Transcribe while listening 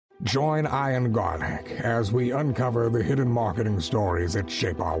Join Ian Garlic as we uncover the hidden marketing stories that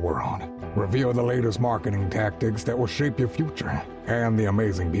shape our world, reveal the latest marketing tactics that will shape your future, and the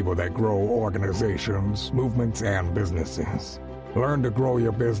amazing people that grow organizations, movements, and businesses. Learn to grow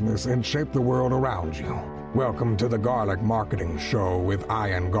your business and shape the world around you. Welcome to the Garlic Marketing Show with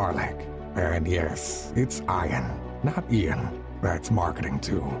Ian Garlic. And yes, it's Ian, not Ian. That's marketing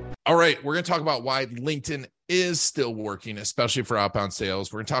too. All right, we're going to talk about why LinkedIn is still working, especially for outbound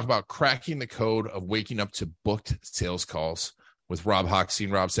sales. We're going to talk about cracking the code of waking up to booked sales calls with Rob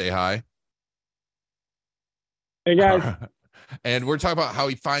Hochstein. Rob, say hi. Hey, guys. And we're talking about how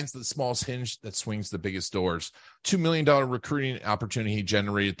he finds the smallest hinge that swings the biggest doors. $2 million recruiting opportunity he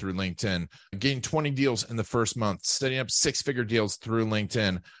generated through LinkedIn. Gained 20 deals in the first month. Setting up six-figure deals through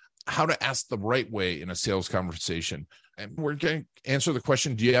LinkedIn. How to ask the right way in a sales conversation. And we're going to answer the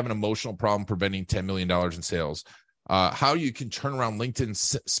question, do you have an emotional problem preventing $10 million in sales? How you can turn around LinkedIn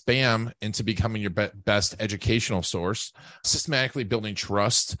spam into becoming your best educational source. Systematically building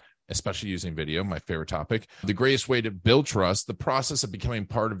trust, especially using video, my favorite topic. The greatest way to build trust, the process of becoming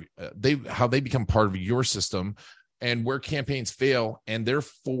part of, how they become part of your system, and where campaigns fail. And there are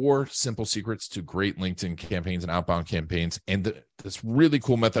 4 simple secrets to great LinkedIn campaigns and outbound campaigns. And this really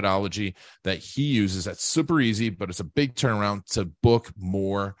cool methodology that he uses that's super easy, but it's a big turnaround to book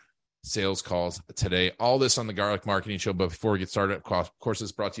more sales calls today. All this on the Garlic Marketing Show. But before we get started, of course,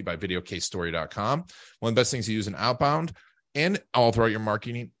 it's brought to you by videocasestory.com. One of the best things to use in outbound and all throughout your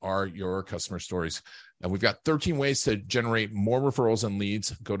marketing are your customer stories. And we've got 13 ways to generate more referrals and leads.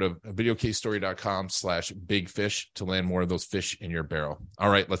 Go to videocasestory.com/bigfish to land more of those fish in your barrel.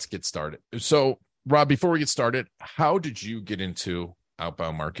 All right, let's get started. So, Rob, before we get started, how did you get into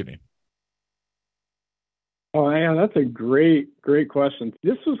outbound marketing? Oh, man, that's a great question.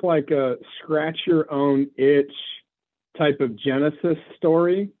 This was like a scratch your own itch type of genesis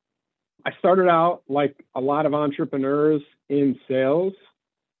story. I started out like a lot of entrepreneurs in sales.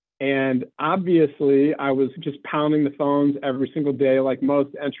 And obviously, I was just pounding the phones every single day, like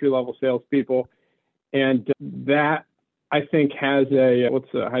most entry-level salespeople. And that, I think, has how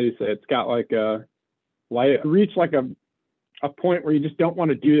do you say it? It's got like reached like a point where you just don't want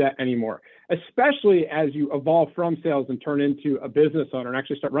to do that anymore, especially as you evolve from sales and turn into a business owner and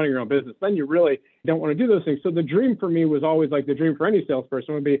actually start running your own business. Then you really don't want to do those things. So the dream for me was always like the dream for any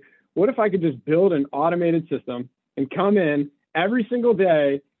salesperson would be, what if I could just build an automated system and come in every single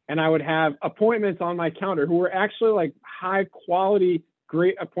day, and I would have appointments on my calendar who were actually like high quality,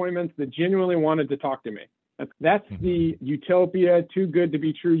 great appointments that genuinely wanted to talk to me. That's the utopia, too good to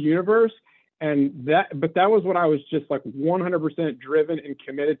be true universe. But that was what I was just like 100% driven and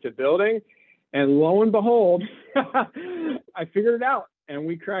committed to building. And lo and behold, I figured it out and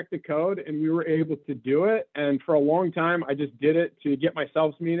we cracked the code and we were able to do it. And for a long time, I just did it to get my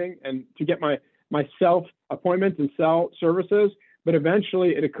sales meeting and to get my self appointments and sell services. But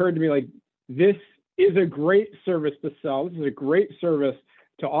eventually it occurred to me, like, this is a great service to sell. This is a great service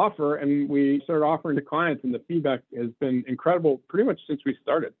to offer. And we started offering to clients, and the feedback has been incredible pretty much since we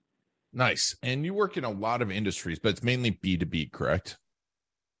started. Nice. And you work in a lot of industries, but it's mainly B2B, correct?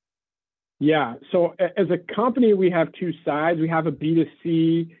 Yeah. So as a company, we have 2 sides. We have a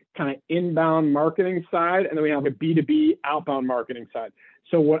B2C kind of inbound marketing side, and then we have a B2B outbound marketing side.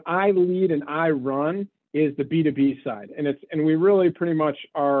 So what I lead and I run is the B2B side. And we really pretty much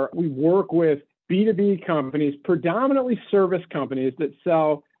we work with B2B companies, predominantly service companies that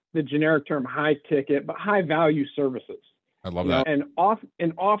sell the generic term high ticket, but high value services. I love that. And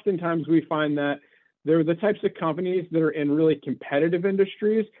oftentimes we find that they're the types of companies that are in really competitive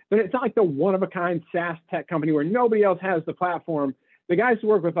industries. But it's not like the one-of-a-kind SaaS tech company where nobody else has the platform. The guys who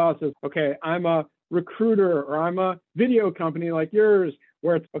work with us is, okay, I'm a recruiter or I'm a video company like yours,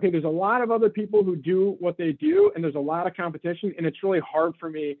 where it's, okay, there's a lot of other people who do what they do, and there's a lot of competition, and it's really hard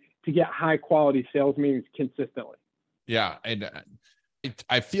for me to get high-quality sales meetings consistently. Yeah, and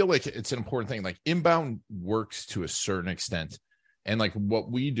I feel like it's an important thing. Like, inbound works to a certain extent, and like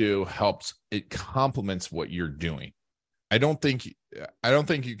what we do helps. It complements what you're doing. I don't think you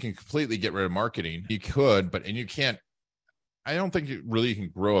can completely get rid of marketing. You could, and you can't. I don't think you really can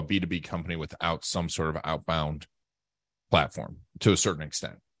grow a B2B company without some sort of outbound platform to a certain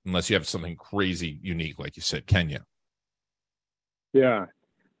extent, unless you have something crazy unique, like you said, Kenya. Yeah.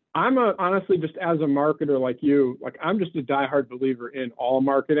 I'm honestly, just as a marketer like you, like I'm just a diehard believer in all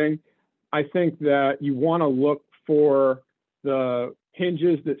marketing. I think that you want to look for the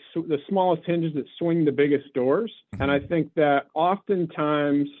smallest hinges that swing the biggest doors. Mm-hmm. And I think that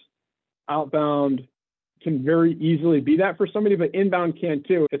oftentimes outbound can very easily be that for somebody, but inbound can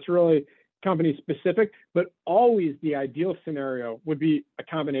too. It's really company specific, but always the ideal scenario would be a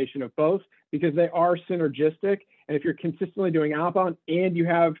combination of both because they are synergistic. And if you're consistently doing outbound and you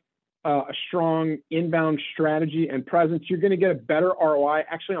have a strong inbound strategy and presence, you're going to get a better ROI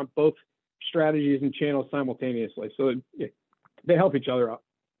actually on both strategies and channels simultaneously. So they help each other out.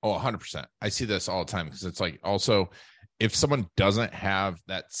 Oh, 100%. I see this all the time because it's like also if someone doesn't have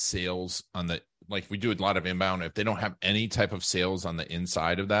that sales on the, like we do a lot of inbound, if they don't have any type of sales on the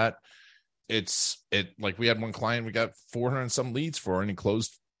inside of that, like we had one client, we got 400 some leads for, and he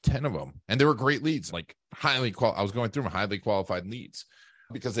closed 10 of them. And they were great leads, like I was going through them, highly qualified leads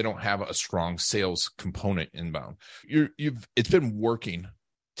because they don't have a strong sales component inbound. It's been working.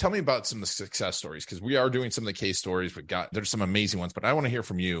 Tell me about some of the success stories, because we are doing some of the case stories, but there's some amazing ones, but I want to hear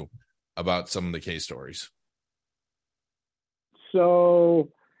from you about some of the case stories. So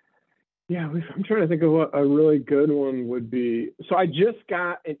yeah, I'm trying to think of what a really good one would be. So I just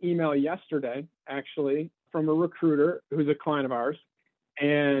got an email yesterday, actually, from a recruiter who's a client of ours.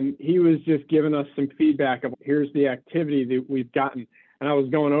 And he was just giving us some feedback of here's the activity that we've gotten. And I was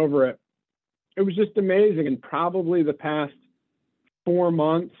going over it. It was just amazing. And probably the past 4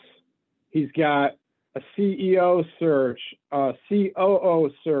 months, he's got a CEO search, a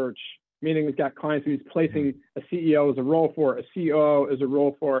COO search, meaning he's got clients who he's placing a CEO as a role for, a COO as a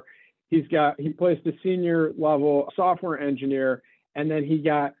role for. He placed a senior level software engineer, and then he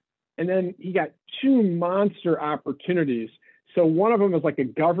got 2 monster opportunities. So one of them was like a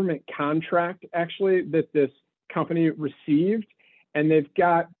government contract actually that this company received, and they've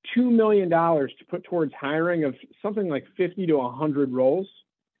got $2 million to put towards hiring of something like 50 to 100 roles.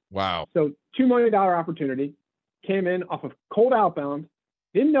 Wow. So $2 million opportunity came in off of cold outbound.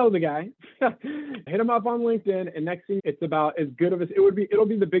 Didn't know the guy, hit him up on LinkedIn, and next thing it's about as good of it'll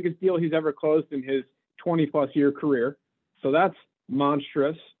be the biggest deal he's ever closed in his 20+ year career. So that's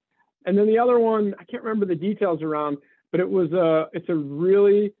monstrous. And then the other one, I can't remember the details around, but it's a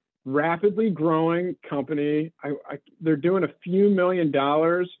really rapidly growing company. They're doing a few $1 million,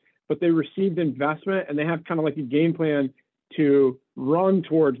 but they received investment and they have kind of like a game plan to run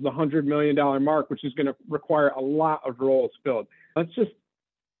towards the $100 million mark, which is going to require a lot of roles filled. That's just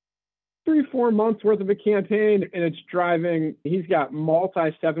 3-4 months worth of a campaign, and he's got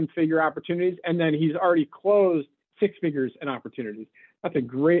multi-7-figure opportunities, and then he's already closed 6 figures in opportunities. That's a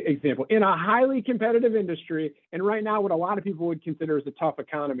great example in a highly competitive industry. And right now, what a lot of people would consider as a tough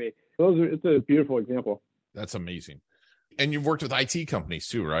economy. It's a beautiful example. That's amazing. And you've worked with IT companies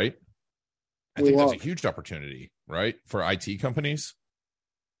too, right? I think that's a huge opportunity, right? For IT companies.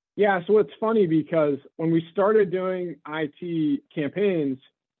 Yeah. So it's funny because when we started doing IT campaigns,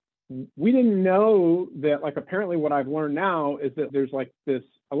 we didn't know that, like, apparently what I've learned now is that there's like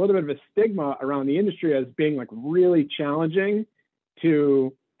a little bit of a stigma around the industry as being like really challenging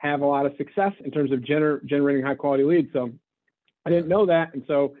to have a lot of success in terms of generating high quality leads. So I didn't know that. And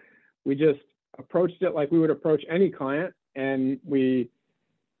so we just approached it like we would approach any client. And we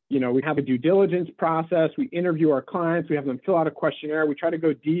have a due diligence process. We interview our clients. We have them fill out a questionnaire. We try to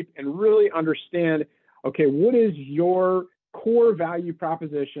go deep and really understand, okay, what is your core value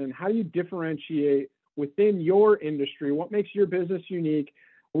proposition? How do you differentiate within your industry? What makes your business unique?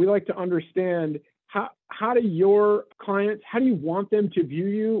 We like to understand how do your clients, how do you want them to view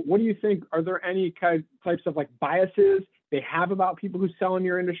you? What do you think? Are there any types of like biases they have about people who sell in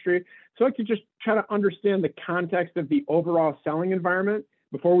your industry? So I like to just try to understand the context of the overall selling environment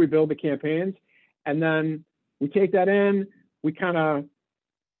before we build the campaigns. And then we take that in, we kind of,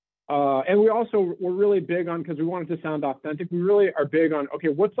 and we're really big on, because we want it to sound authentic, we really are big on, okay,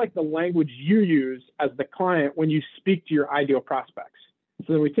 what's like the language you use as the client when you speak to your ideal prospects?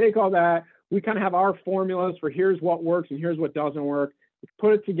 So then we take all that, we kind of have our formulas for here's what works and here's what doesn't work. We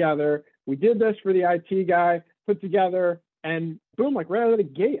put it together. We did this for the IT guy, put together, and boom, like right out of the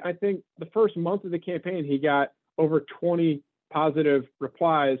gate, I think the first month of the campaign, he got over 20 positive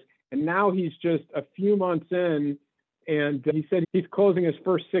replies. And now he's just a few months in, and he said he's closing his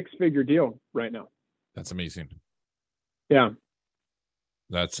first 6-figure deal right now. That's amazing. Yeah.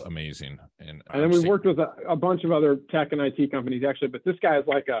 That's amazing. And then we've worked with a bunch of other tech and IT companies actually, but this guy is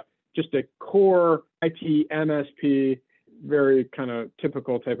like just a core IT MSP, very kind of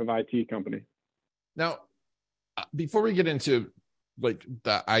typical type of IT company. Now, before we get into like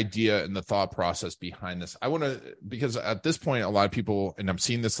the idea and the thought process behind this, I want to, because at this point, a lot of people, and I'm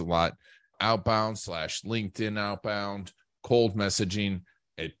seeing this a lot, outbound / LinkedIn outbound, cold messaging,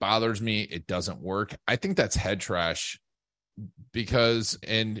 it bothers me. It doesn't work. I think that's head trash because,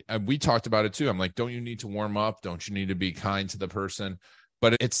 and we talked about it too. I'm like, don't you need to warm up? Don't you need to be kind to the person?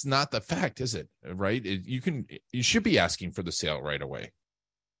 But it's not the fact, is it? Right? You should be asking for the sale right away.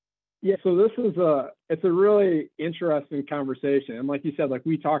 Yeah, so it's a really interesting conversation. And like you said, like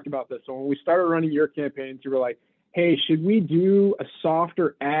we talked about this. So when we started running your campaigns, you were like, hey, should we do a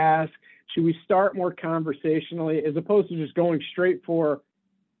softer ask? Should we start more conversationally as opposed to just going straight for,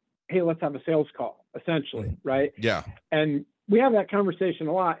 hey, let's have a sales call, essentially, right? Yeah. And we have that conversation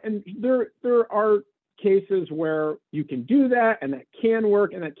a lot. And there are cases where you can do that and that can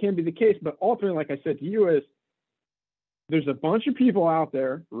work and that can be the case. But ultimately, like I said to you, is there's a bunch of people out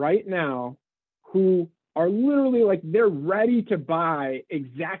there right now who are literally like, they're ready to buy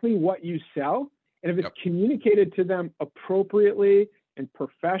exactly what you sell. And if it's communicated to them appropriately and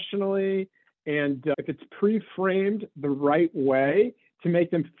professionally, and if it's pre-framed the right way to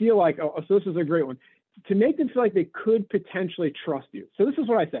make them feel like, oh, so this is a great one, to make them feel like they could potentially trust you. So this is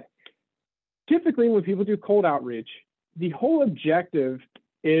what I say. Typically, when people do cold outreach, the whole objective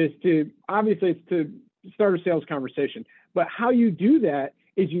is to start a sales conversation. But how you do that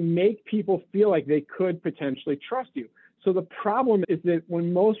is you make people feel like they could potentially trust you. So the problem is that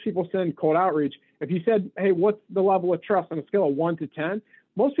when most people send cold outreach, if you said, hey, what's the level of trust on a scale of 1 to 10?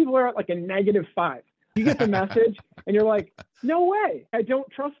 Most people are at like a -5. You get the message and you're like, no way, I don't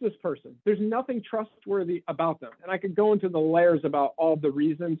trust this person. There's nothing trustworthy about them. And I could go into the layers about all the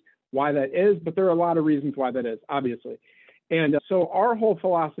reasons why that is, but there are a lot of reasons why that is, obviously. And so our whole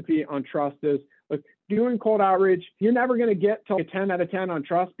philosophy on trust is, look, doing cold outreach, you're never going to get to a 10 out of 10 on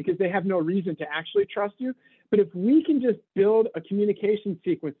trust because they have no reason to actually trust you. But if we can just build a communication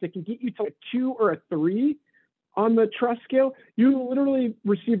sequence that can get you to a 2 or a 3 on the trust scale, you literally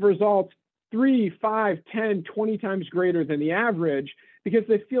receive results 3, 5, 10, 20 times greater than the average because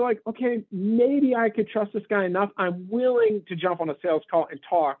they feel like, okay, maybe I could trust this guy enough. I'm willing to jump on a sales call and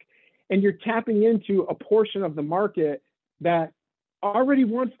talk. And you're tapping into a portion of the market that already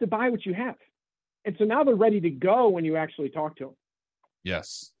wants to buy what you have. And so now they're ready to go when you actually talk to them.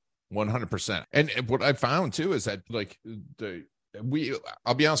 Yes, 100%. And what I found too is that like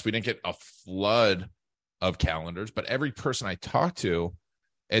I'll be honest, we didn't get a flood of calendars, but every person I talked to,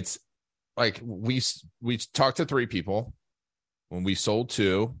 it's like we talked to 3 people when we sold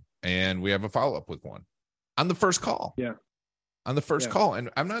 2, and we have a follow-up with 1 on the first call. Yeah. On the first call. And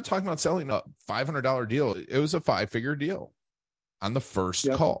I'm not talking about selling a $500 deal. It was a 5-figure deal on the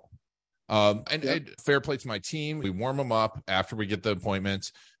first call. And fair play to my team. We warm them up after we get the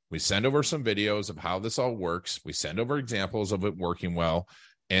appointments. We send over some videos of how this all works. We send over examples of it working well.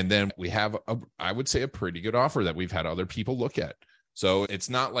 And then we have, I would say, a pretty good offer that we've had other people look at. So it's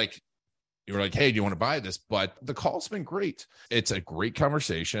not like you're like, hey, do you want to buy this? But the call's been great. It's a great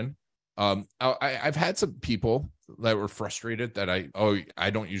conversation. I've had some people that were frustrated that I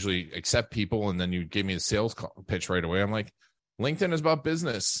don't usually accept people. And then you give me a sales pitch right away. I'm like, LinkedIn is about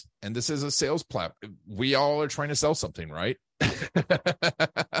business and this is a sales platform. We all are trying to sell something, right?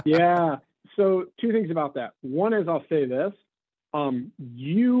 Yeah. So 2 things about that. One is, I'll say this,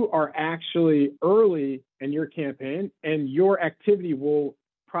 you are actually early in your campaign and your activity will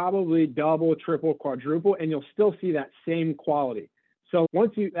probably double, triple, quadruple, and you'll still see that same quality. So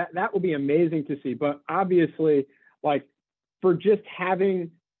once that will be amazing to see. But obviously, like for just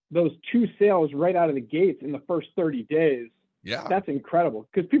having those 2 sales right out of the gates in the first 30 days, that's incredible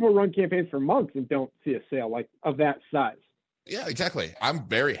because people run campaigns for months and don't see a sale like of that size. Yeah, exactly. I'm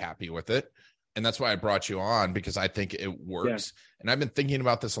very happy with it. And that's why I brought you on, because I think it works. Yeah. And I've been thinking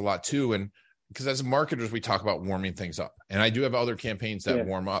about this a lot too. And because as marketers, we talk about warming things up. And I do have other campaigns that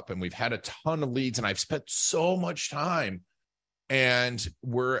warm up, and we've had a ton of leads, and I've spent so much time, and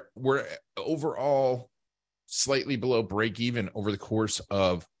we're overall slightly below break even over the course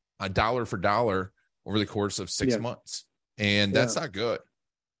of $1 for dollar over the course of 6 months. And that's not good.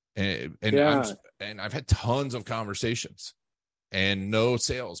 And I've had tons of conversations and no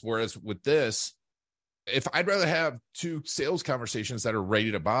sales. Whereas with this, if I'd rather have 2 sales conversations that are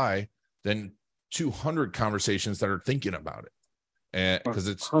ready to buy than 200 conversations that are thinking about it. And because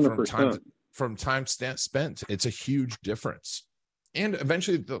it's 100%. from time spent, it's a huge difference. And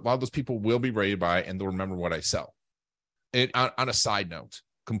eventually a lot of those people will be ready to buy and they'll remember what I sell. And on a side note,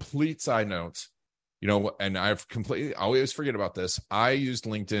 complete side note, you know, and I always forget about this. I used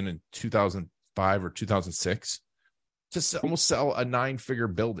LinkedIn in 2005 or 2006 to almost sell a 9-figure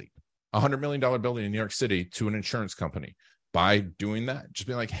building, $100 million building in New York City to an insurance company. By doing that, just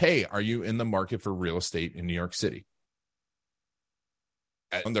being like, hey, are you in the market for real estate in New York City?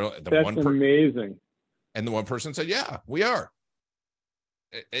 And that's amazing. And the one person said, yeah, we are.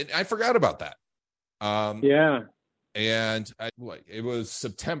 And I forgot about that. And it was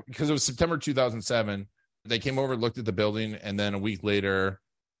September, because it was September 2007. They came over, looked at the building, and then a week later,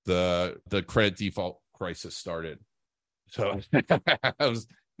 the credit default crisis started. So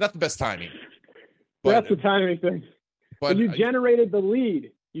Not the best timing. But, that's the timing thing. But you generated the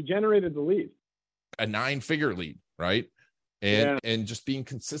lead. A 9-figure lead, right? And just being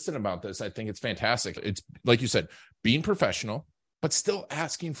consistent about this, I think it's fantastic. It's like you said, being professional, but still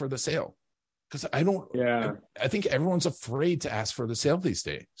asking for the sale. Because I think everyone's afraid to ask for the sale these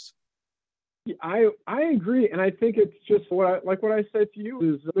days. I agree. And I think it's just what I said to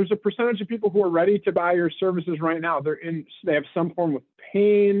you is there's a percentage of people who are ready to buy your services right now. They have some form of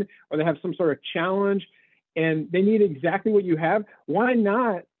pain or they have some sort of challenge and they need exactly what you have. Why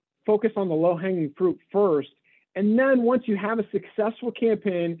not focus on the low-hanging fruit first? And then once you have a successful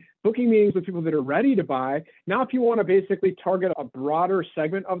campaign, booking meetings with people that are ready to buy, now if you want to basically target a broader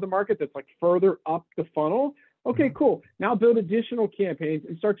segment of the market that's like further up the funnel, okay, cool. Now build additional campaigns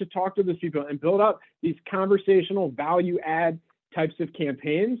and start to talk to those people and build up these conversational value add types of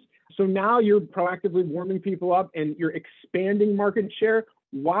campaigns. So now you're proactively warming people up and you're expanding market share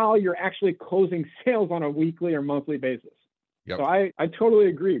while you're actually closing sales on a weekly or monthly basis. Yep. So I totally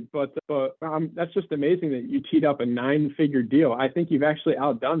agree, but that's just amazing that you teed up a 9-figure deal. I think you've actually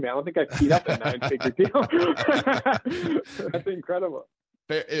outdone me. I don't think I've teed up a 9-figure deal. That's incredible.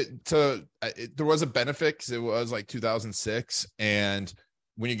 There was a benefit because it was like 2006, and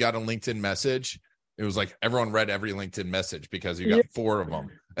when you got a LinkedIn message, it was like everyone read every LinkedIn message because you got 4 of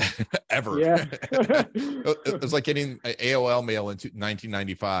them ever. Yeah. It was like getting an AOL mail in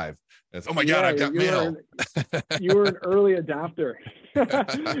 1995. It's, oh my God, I've got mail. You were an early adopter.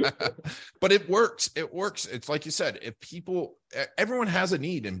 But it works. It's like you said, everyone has a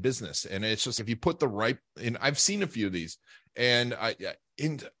need in business. And it's just, if you put the right, and I've seen a few of these, and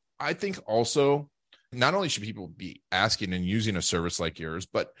I think also, not only should people be asking and using a service like yours,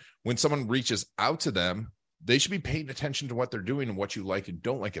 but when someone reaches out to them, they should be paying attention to what they're doing and what you like and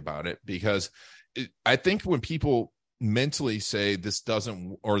don't like about it. Because I think when people mentally say this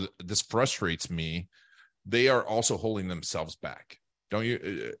doesn't, or this frustrates me, they are also holding themselves back. Don't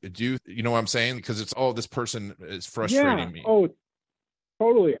you? Do you know what I'm saying? Because it's, oh, this person is frustrating me. Oh,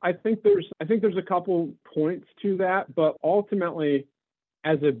 totally. I think there's a couple points to that, but ultimately,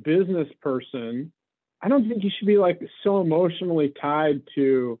 as a business person, I don't think you should be like so emotionally tied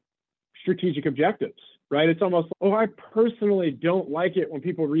to strategic objectives, right? It's almost, oh, I personally don't like it when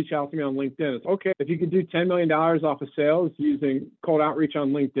people reach out to me on LinkedIn. It's okay. If you could do $10 million off of sales using cold outreach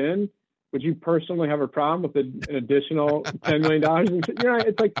on LinkedIn, would you personally have a problem with an additional $10 million?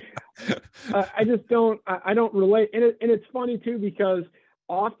 It's like, I just don't relate. And it's funny too, because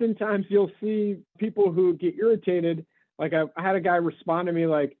oftentimes you'll see people who get irritated. Like I had a guy respond to me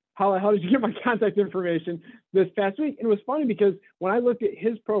like, how did you get my contact information this past week? And it was funny because when I looked at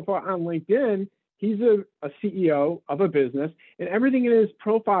his profile on LinkedIn, he's a CEO of a business, and everything in his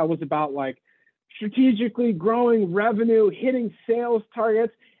profile was about like strategically growing revenue, hitting sales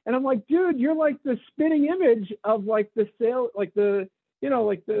targets. And I'm like, dude, you're like the spitting image of like the sale, like the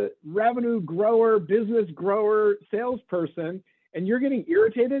revenue grower, business grower, salesperson. And you're getting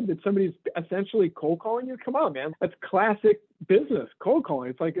irritated that somebody's essentially cold calling you? Come on, man. That's classic business, cold calling.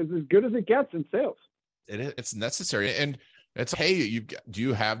 It's like, it's as good as it gets in sales. It's necessary. And it's, hey, do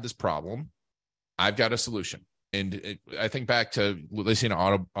you have this problem? I've got a solution. And I think back to listening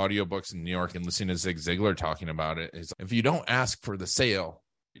to audiobooks in New York and listening to Zig Ziglar talking about it. Is if you don't ask for the sale,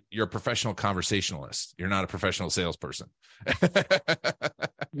 you're a professional conversationalist. You're not a professional salesperson.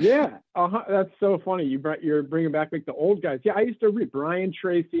 Yeah. That's so funny. You're bringing back like the old guys. Yeah. I used to read Brian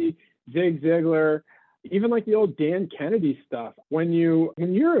Tracy, Zig Ziglar, even like the old Dan Kennedy stuff. When you're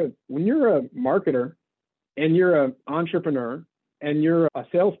a marketer and you're an entrepreneur and you're a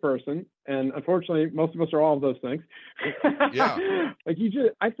salesperson, and unfortunately, most of us are all of those things. Yeah.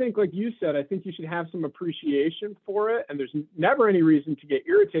 I think, like you said, I think you should have some appreciation for it, and there's never any reason to get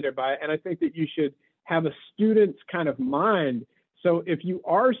irritated by it. And I think that you should have a student's kind of mind. So if you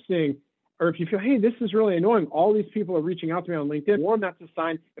are seeing, or if you feel, hey, this is really annoying, all these people are reaching out to me on LinkedIn, one, that's a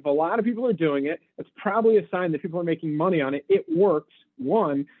sign. If a lot of people are doing it, it's probably a sign that people are making money on it. It works,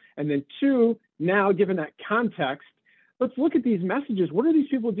 one. And then two, now given that context, let's look at these messages. What are these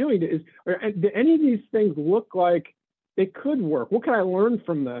people doing? Do any of these things look like they could work? What can I learn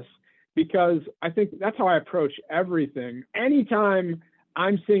from this? Because I think that's how I approach everything. Anytime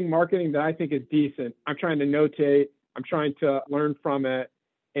I'm seeing marketing that I think is decent, I'm trying to notate, I'm trying to learn from it.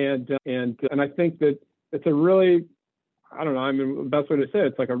 And I think that it's a really, I don't know, I mean, the best way to say it,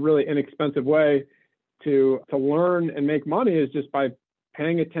 it's like a really inexpensive way to learn and make money is just by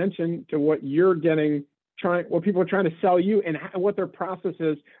paying attention to what you're getting, what people are trying to sell you and what their process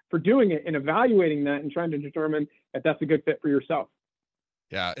is for doing it, and evaluating that and trying to determine if that's a good fit for yourself.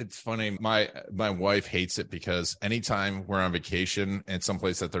 Yeah, it's funny. My wife hates it because anytime we're on vacation and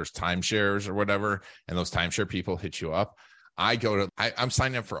someplace that there's timeshares or whatever, and those timeshare people hit you up, I'm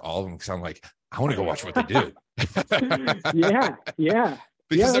signing up for all of them because I'm like, I want to go watch what they do. Yeah.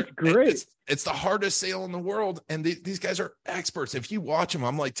 Because that's great. It's the hardest sale in the world. And these guys are experts. If you watch them,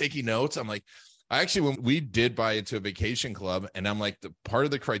 I'm like taking notes. I'm like, when we did buy into a vacation club, and I'm like, the part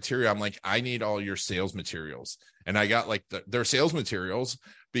of the criteria, I'm like, I need all your sales materials. And I got like their sales materials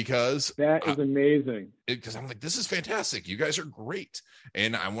because that is amazing. Because I'm like, this is fantastic. You guys are great.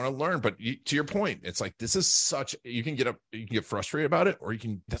 And I want to learn. But to your point, it's like, this is you can get frustrated about it, or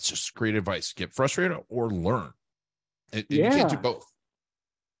that's just great advice. Get frustrated or learn. You can't do both.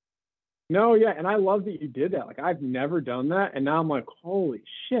 No, yeah. And I love that you did that. Like, I've never done that. And now I'm like, holy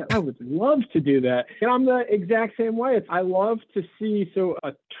shit, I would love to do that. And I'm the exact same way. I love to see, so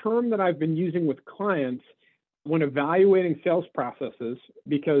a term that I've been using with clients when evaluating sales processes,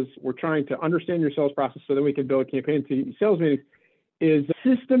 because we're trying to understand your sales process so that we can build campaigns to sales meetings, is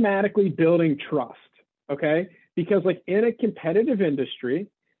systematically building trust. Okay. Because like in a competitive industry,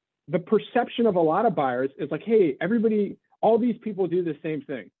 the perception of a lot of buyers is like, hey, all these people do the same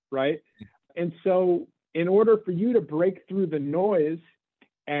thing. Right. And so in order for you to break through the noise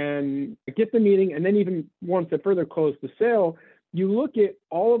and get the meeting, and then even once to further close the sale, you look at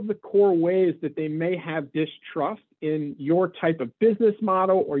all of the core ways that they may have distrust in your type of business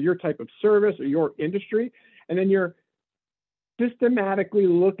model or your type of service or your industry. And then you're systematically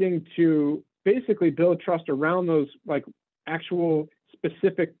looking to basically build trust around those like actual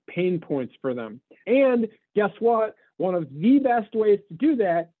specific pain points for them. And guess what? One of the best ways to do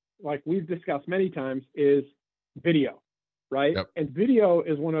that, like we've discussed many times, is video, right? Yep. And video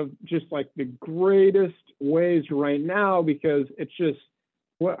is one of just like the greatest ways right now, because it's just,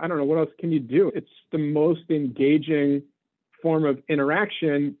 I don't know, what else can you do? It's the most engaging form of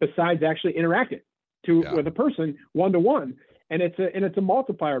interaction besides actually interacting with a person one-to-one. And it's a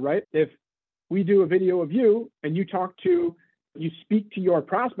multiplier, right? If we do a video of you and you speak to your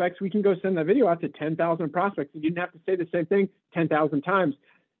prospects, we can go send that video out to 10,000 prospects. You didn't have to say the same thing 10,000 times.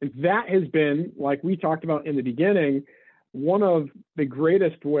 And that has been, like we talked about in the beginning, one of the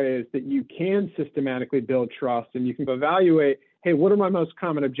greatest ways that you can systematically build trust. And you can evaluate, hey, what are my most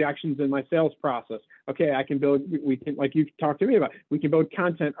common objections in my sales process? Okay, we can, like you talked to me about, we can build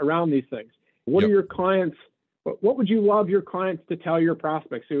content around these things. What are your clients, what would you love your clients to tell your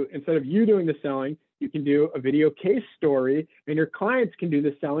prospects? So instead of you doing the selling, you can do a video case story, and your clients can do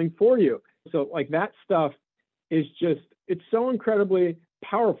the selling for you. So like that stuff is just, it's so incredibly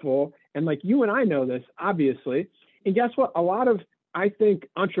powerful. And like you and I know this, obviously. And guess what? A lot of, I think,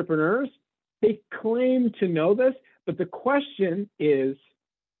 entrepreneurs, they claim to know this, but the question is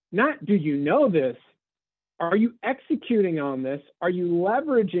not, do you know this? Are you executing on this? Are you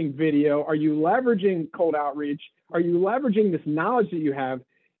leveraging video? Are you leveraging cold outreach? Are you leveraging this knowledge that you have?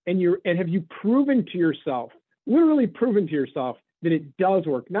 And have you proven to yourself, literally proven to yourself, that it does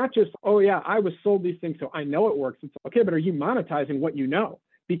work? Not just, oh yeah, I was sold these things, so I know it works. It's okay, but are you monetizing what you know?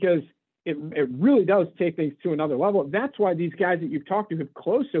 Because it really does take things to another level. That's why these guys that you've talked to have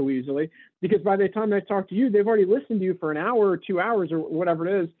closed so easily, because by the time they talk to you, they've already listened to you for an hour or 2 hours or whatever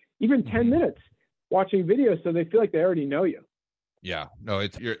it is, even 10 minutes watching videos. So they feel like they already know you. Yeah, no,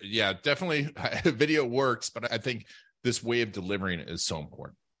 definitely video works, but I think this way of delivering it is so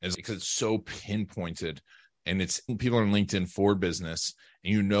important, is because it's so pinpointed, and it's people on LinkedIn for business,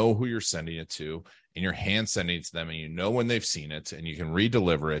 and you know who you're sending it to, and you're hand sending it to them, and you know when they've seen it, and you can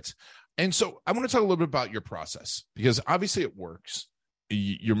redeliver it. And so I want to talk a little bit about your process, because obviously it works.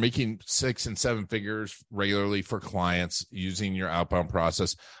 You're making 6 and 7 figures regularly for clients using your outbound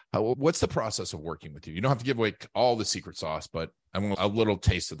process. What's the process of working with you? You don't have to give away all the secret sauce, but I want a little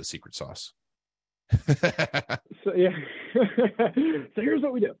taste of the secret sauce. So yeah. So here's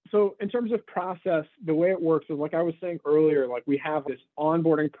what we do. So in terms of process, the way it works is, like I was saying earlier, like we have this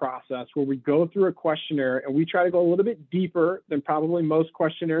onboarding process where we go through a questionnaire, and we try to go a little bit deeper than probably most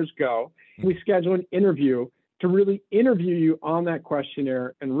questionnaires go. We schedule an interview to really interview you on that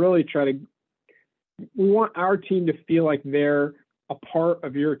questionnaire, and really we want our team to feel like they're a part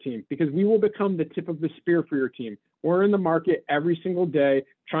of your team, because we will become the tip of the spear for your team. We're in the market every single day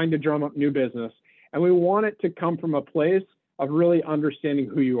trying to drum up new business, and we want it to come from a place of really understanding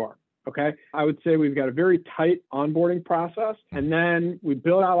who you are. Okay. I would say we've got a very tight onboarding process, and then we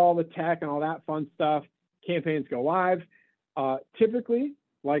build out all the tech and all that fun stuff. Campaigns go live. Typically,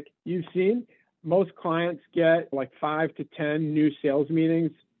 like you've seen, most clients get like 5 to 10 new sales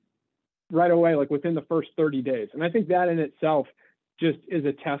meetings right away, like within the first 30 days. And I think that in itself just is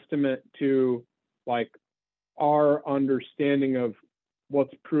a testament to like our understanding of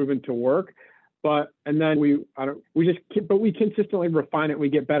what's proven to work. And then we consistently refine it. We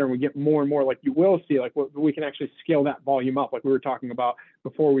get better and we get more and more, like you will see, like we can actually scale that volume up, like we were talking about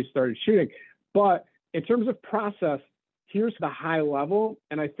before we started shooting. But in terms of process, here's the high level.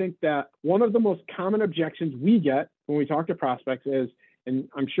 And I think that one of the most common objections we get when we talk to prospects is, and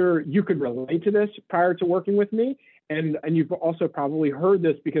I'm sure you could relate to this prior to working with me, and you've also probably heard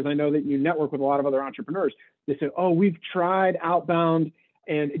this because I know that you network with a lot of other entrepreneurs. They say, oh, we've tried outbound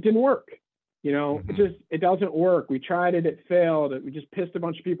and it didn't work. It doesn't work. We tried it, it failed. We just pissed a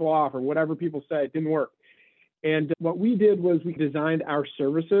bunch of people off, or whatever people say, it didn't work. And what we did was we designed our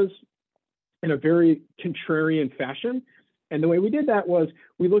services in a very contrarian fashion. And the way we did that was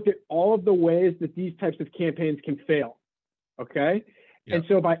we looked at all of the ways that these types of campaigns can fail. Okay. Yeah. And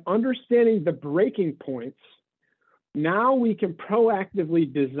so by understanding the breaking points, now we can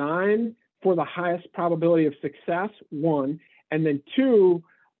proactively design for the highest probability of success, one, and then two,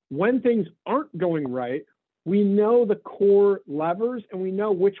 when things aren't going right, we know the core levers and we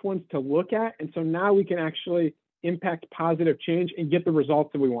know which ones to look at. And so now we can actually impact positive change and get the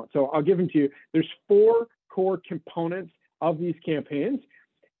results that we want. So I'll give them to you. There's 4 core components of these campaigns.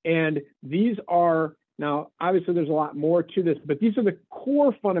 And these are, now, obviously there's a lot more to this, but these are the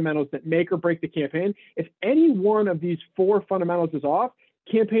core fundamentals that make or break the campaign. If any one of these 4 fundamentals is off,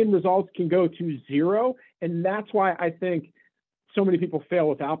 campaign results can go to 0. And that's why I think so many people fail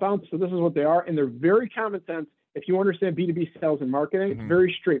with outbound. So this is what they are. And they're very common sense. If you understand B2B sales and marketing, it's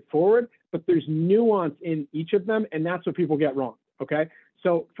very straightforward, but there's nuance in each of them. And that's what people get wrong. Okay.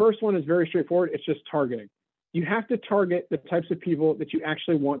 So first one is very straightforward. It's just targeting. You have to target the types of people that you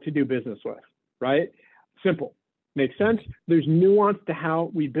actually want to do business with, right? Simple. Makes sense. There's nuance to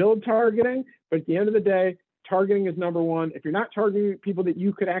how we build targeting, but at the end of the day, targeting is number one. If you're not targeting people that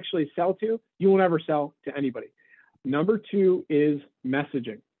you could actually sell to, you will never sell to anybody. Number 2 is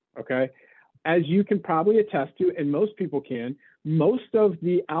messaging, okay? As you can probably attest to, and most people can, most of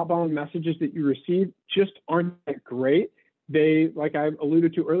the outbound messages that you receive just aren't that great. They, like I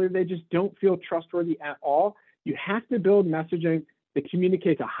alluded to earlier, they just don't feel trustworthy at all. You have to build messaging that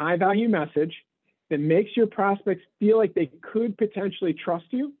communicates a high-value message that makes your prospects feel like they could potentially trust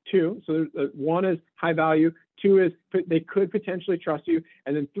you, 2. So 1 is high value, 2 is they could potentially trust you,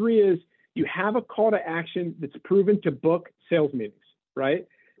 and then 3 is you have a call to action that's proven to book sales meetings, right?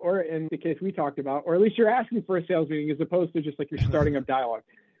 Or in the case we talked about, or at least you're asking for a sales meeting as opposed to just like you're starting a dialogue.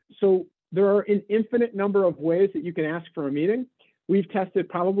 So there are an infinite number of ways that you can ask for a meeting. We've tested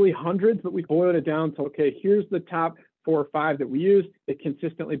probably hundreds, but we boiled it down to, okay, here's the top 4 or 5 that we use that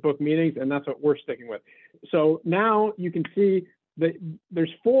consistently book meetings, and that's what we're sticking with. So now you can see that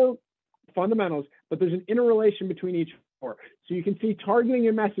there's 4 fundamentals, but there's an interrelation between each 4. So you can see targeting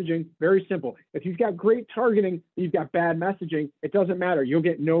and messaging, very simple. If you've got great targeting, you've got bad messaging, it doesn't matter. You'll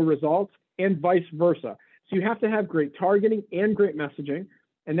get no results, and vice versa. So you have to have great targeting and great messaging.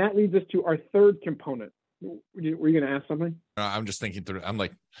 And that leads us to our 3rd component. Were you going to ask something? I'm just thinking through.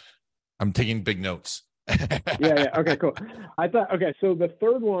 I'm taking big notes. Yeah. Okay, cool. So the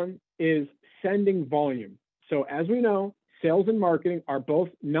 3rd one is sending volume. So as we know, sales and marketing are both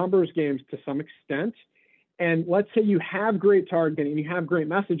numbers games to some extent. And let's say you have great targeting and you have great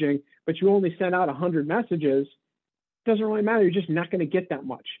messaging, but you only send out 100 messages, it doesn't really matter. You're just not going to get that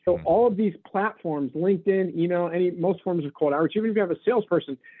much. So all of these platforms, LinkedIn, email, most forms of cold outreach, even if you have a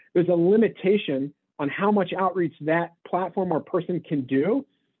salesperson, there's a limitation on how much outreach that platform or person can do.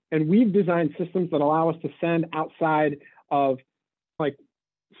 And we've designed systems that allow us to send outside of like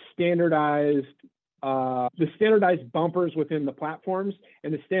the standardized bumpers within the platforms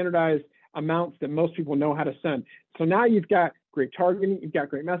and the standardized amounts that most people know how to send. So now you've got great targeting, you've got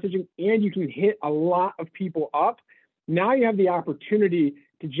great messaging, and you can hit a lot of people up. Now you have the opportunity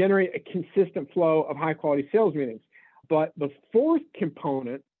to generate a consistent flow of high quality sales meetings. But the 4th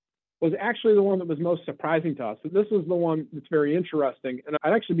component was actually the one that was most surprising to us. So this was the one that's very interesting. And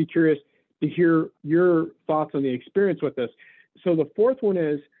I'd actually be curious to hear your thoughts on the experience with this. So the 4th one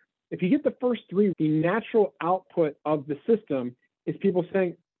is, if you get the first 3, the natural output of the system is people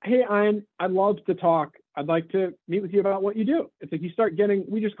saying, hey, Ian, I'd love to talk. I'd like to meet with you about what you do. It's like you start getting,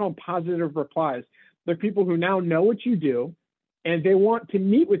 we just call them positive replies. They're people who now know what you do, and they want to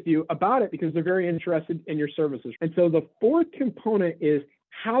meet with you about it because they're very interested in your services. And so the 4th component is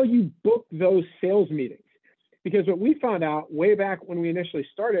how you book those sales meetings. Because what we found out way back when we initially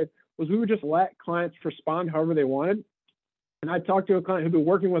started was we would just let clients respond however they wanted. And I'd talk to a client who'd been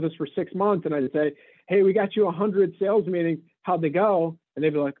working with us for 6 months, and I'd say, hey, we got you 100 sales meetings. How'd they go? And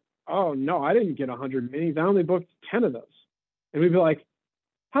they'd be like, oh, no, I didn't get 100 meetings. I only booked 10 of those. And we'd be like,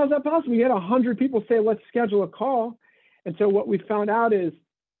 how's that possible? You had 100 people say, let's schedule a call. And so what we found out is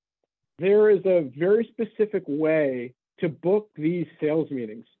there is a very specific way to book these sales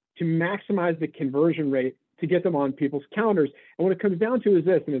meetings to maximize the conversion rate to get them on people's calendars. And what it comes down to is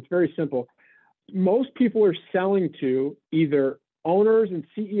this, and it's very simple. Most people are selling to either owners and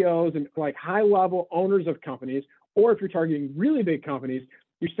CEOs and like high-level owners of companies, or if you're targeting really big companies,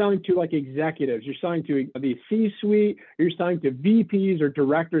 you're selling to like executives, you're selling to the C-suite, you're selling to VPs or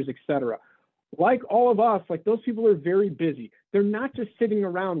directors, et cetera. Like all of us, like those people are very busy. They're not just sitting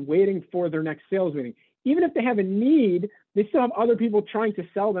around waiting for their next sales meeting. Even if they have a need, they still have other people trying to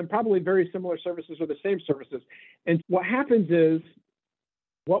sell them probably very similar services or the same services. And what happens is,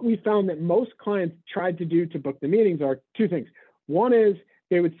 what we found that most clients tried to do to book the meetings are two things. One is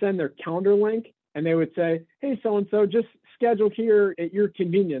they would send their calendar link and they would say, hey, so-and-so, just schedule here at your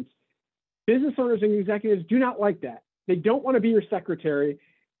convenience. Business owners and executives do not like that. They don't want to be your secretary.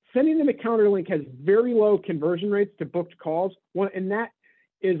 Sending them a calendar link has very low conversion rates to booked calls. And that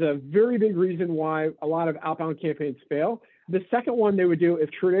is a very big reason why a lot of outbound campaigns fail. The second one they would do is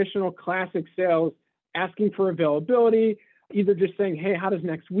traditional classic sales, asking for availability, either just saying, hey, how does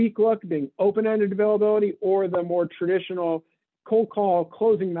next week look, being open-ended availability, or the more traditional cold call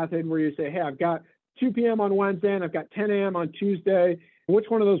closing method where you say, hey, I've got 2 p.m. on Wednesday and I've got 10 a.m. on Tuesday. Which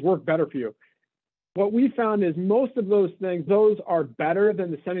one of those work better for you? What we found is most of those things, those are better than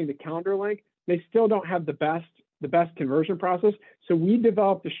the sending the calendar link. They still don't have the best conversion process. So we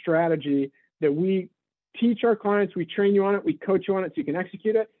developed a strategy that we teach our clients, we train you on it, we coach you on it so you can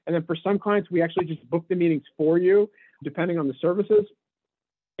execute it. And then for some clients, we actually just book the meetings for you, depending on the services.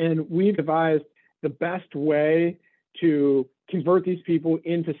 And we've devised the best way to convert these people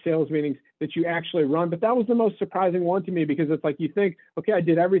into sales meetings that you actually run. But that was the most surprising one to me, because it's like you think, okay, I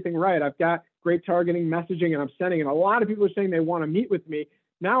did everything right. I've got great targeting, messaging, and I'm sending. And a lot of people are saying they want to meet with me.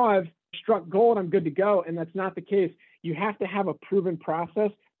 Now I've struck gold, I'm good to go. And that's not the case. You have to have a proven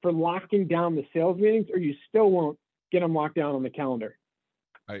process for locking down the sales meetings, or you still won't get them locked down on the calendar.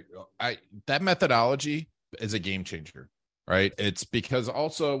 That methodology is a game changer, right? It's because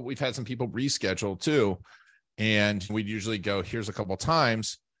also we've had some people reschedule too. And we'd usually go, here's a couple of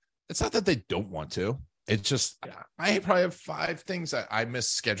times. It's not that they don't want to. It's just, I probably have 5 things that I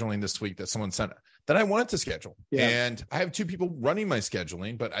missed scheduling this week that someone sent that I wanted to schedule. Yeah. And I have 2 people running my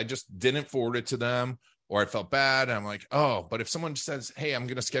scheduling, but I just didn't forward it to them, or I felt bad. And I'm like, oh, but if someone says, hey, I'm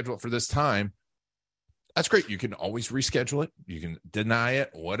going to schedule it for this time, that's great. You can always reschedule it. You can deny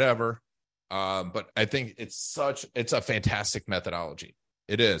it, whatever. But I think it's a fantastic methodology.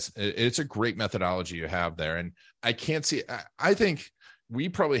 It is. It's a great methodology you have there. And I can't see, I think we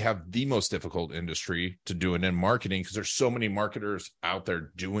probably have the most difficult industry to do it in marketing, because there's so many marketers out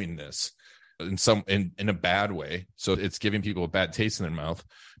there doing this in a bad way. So it's giving people a bad taste in their mouth.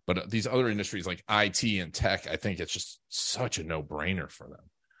 But these other industries like IT and tech, I think it's just such a no-brainer for them.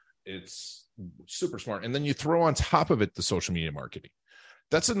 It's super smart. And then you throw on top of it the social media marketing.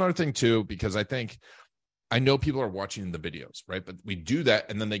 That's another thing too, because I know people are watching the videos, right? But we do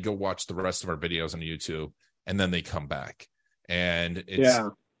that, and then they go watch the rest of our videos on YouTube, and then they come back. And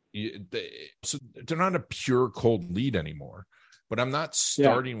so they're not a pure cold lead anymore. But I'm not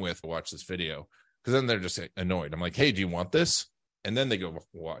starting with watch this video, because then they're just annoyed. I'm like, hey, do you want this? And then they go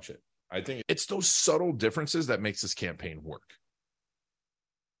watch it. I think it's those subtle differences that makes this campaign work.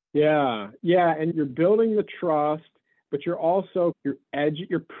 Yeah. And you're building the trust, but you're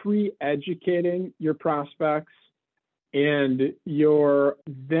pre-educating your prospects, and you're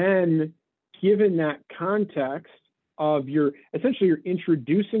then given that context of you're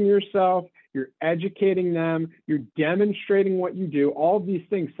introducing yourself, you're educating them, you're demonstrating what you do, all of these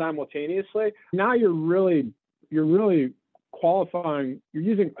things simultaneously. Now you're really qualifying. You're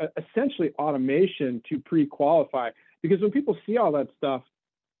using essentially automation to pre-qualify, because when people see all that stuff,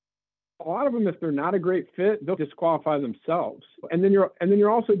 a lot of them, if they're not a great fit, they'll disqualify themselves. And then you're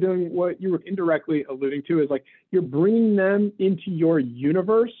also doing what you were indirectly alluding to, is like you're bringing them into your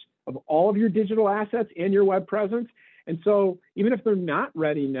universe of all of your digital assets and your web presence. And so even if they're not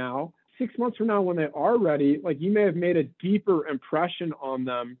ready now, 6 months from now, when they are ready, like you may have made a deeper impression on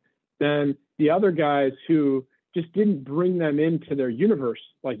them than the other guys who just didn't bring them into their universe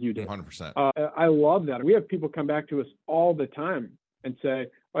like you did. 100%. I love that. We have people come back to us all the time and say,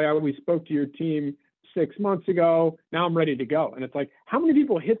 oh yeah, we spoke to your team 6 months ago. Now I'm ready to go. And it's like, how many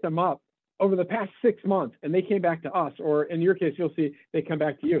people hit them up over the past 6 months and they came back to us? Or in your case, you'll see they come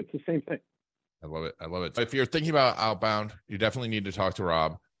back to you. It's the same thing. I love it. If you're thinking about outbound, you definitely need to talk to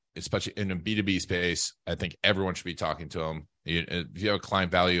Rob, especially in a B2B space. I think everyone should be talking to him. If you have a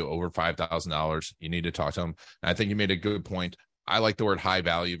client value over $5,000, you need to talk to him. And I think you made a good point. I like the word high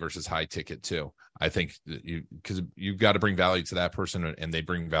value versus high ticket too. I think because you've got to bring value to that person and they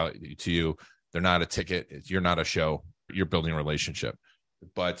bring value to you. They're not a ticket. You're not a show. You're building a relationship.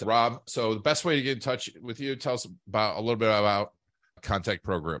 But Rob, so the best way to get in touch with you, tell us about a little bit about Contact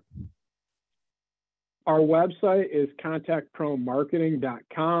Pro Group. Our website is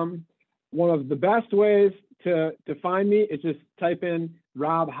contactpromarketing.com. One of the best ways to find me is just type in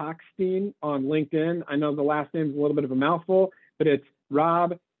Rob Hochstein on LinkedIn. I know the last name is a little bit of a mouthful, but it's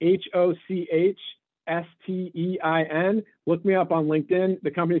Rob, Hochstein. Look me up on LinkedIn.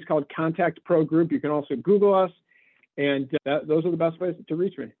 The company is called Contact Pro Group. You can also Google us, and those are the best ways to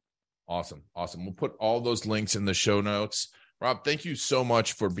reach me. Awesome. We'll put all those links in the show notes. Rob, thank you so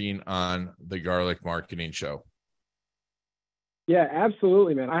much for being on the Garlic Marketing Show. Yeah,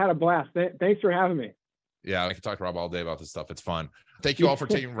 absolutely, man. I had a blast. Thanks for having me. Yeah, I can talk to Rob all day about this stuff. It's fun. Thank you all for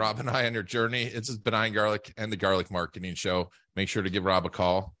taking Rob and I on your journey. It's Benign Garlic and the Garlic Marketing Show. Make sure to give Rob a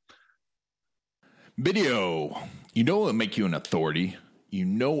call. Video. You know it'll make you an authority. You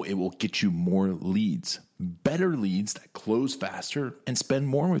know it will get you more leads, better leads that close faster and spend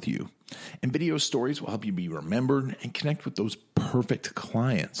more with you. And video stories will help you be remembered and connect with those perfect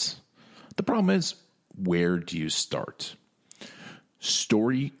clients. The problem is, where do you start?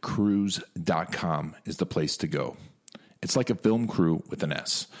 Storycruise.com is the place to go. It's like a film crew with an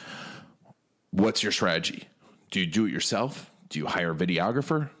S. What's your strategy? Do you do it yourself? Do you hire a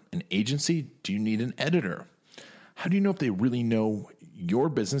videographer, an agency? Do you need an editor? How do you know if they really know your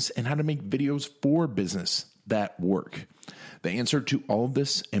business and how to make videos for business that work? The answer to all of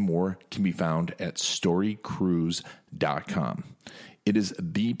this and more can be found at storycruise.com. It is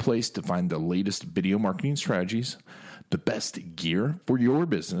the place to find the latest video marketing strategies, the best gear for your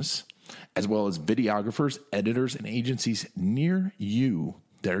business, as well as videographers, editors, and agencies near you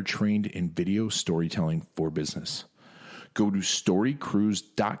that are trained in video storytelling for business. Go to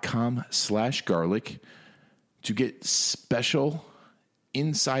storycruise.com/garlic to get special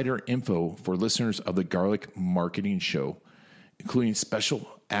insider info for listeners of the Garlic Marketing Show, including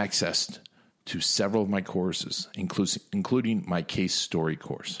special access to several of my courses, including my case story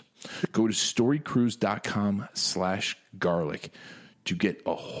course. Go to storycruise.com/garlic to get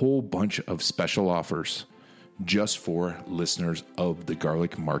a whole bunch of special offers just for listeners of the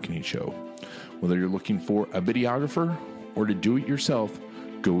Garlic Marketing Show. Whether you're looking for a videographer or to do it yourself,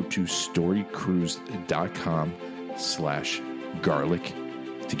 go to storycruise.com/garlic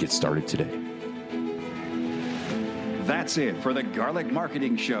to get started today. That's it for the Garlic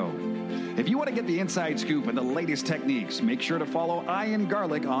Marketing Show. If you want to get the inside scoop and the latest techniques, make sure to follow Ian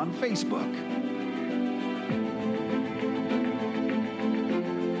Garlic on Facebook.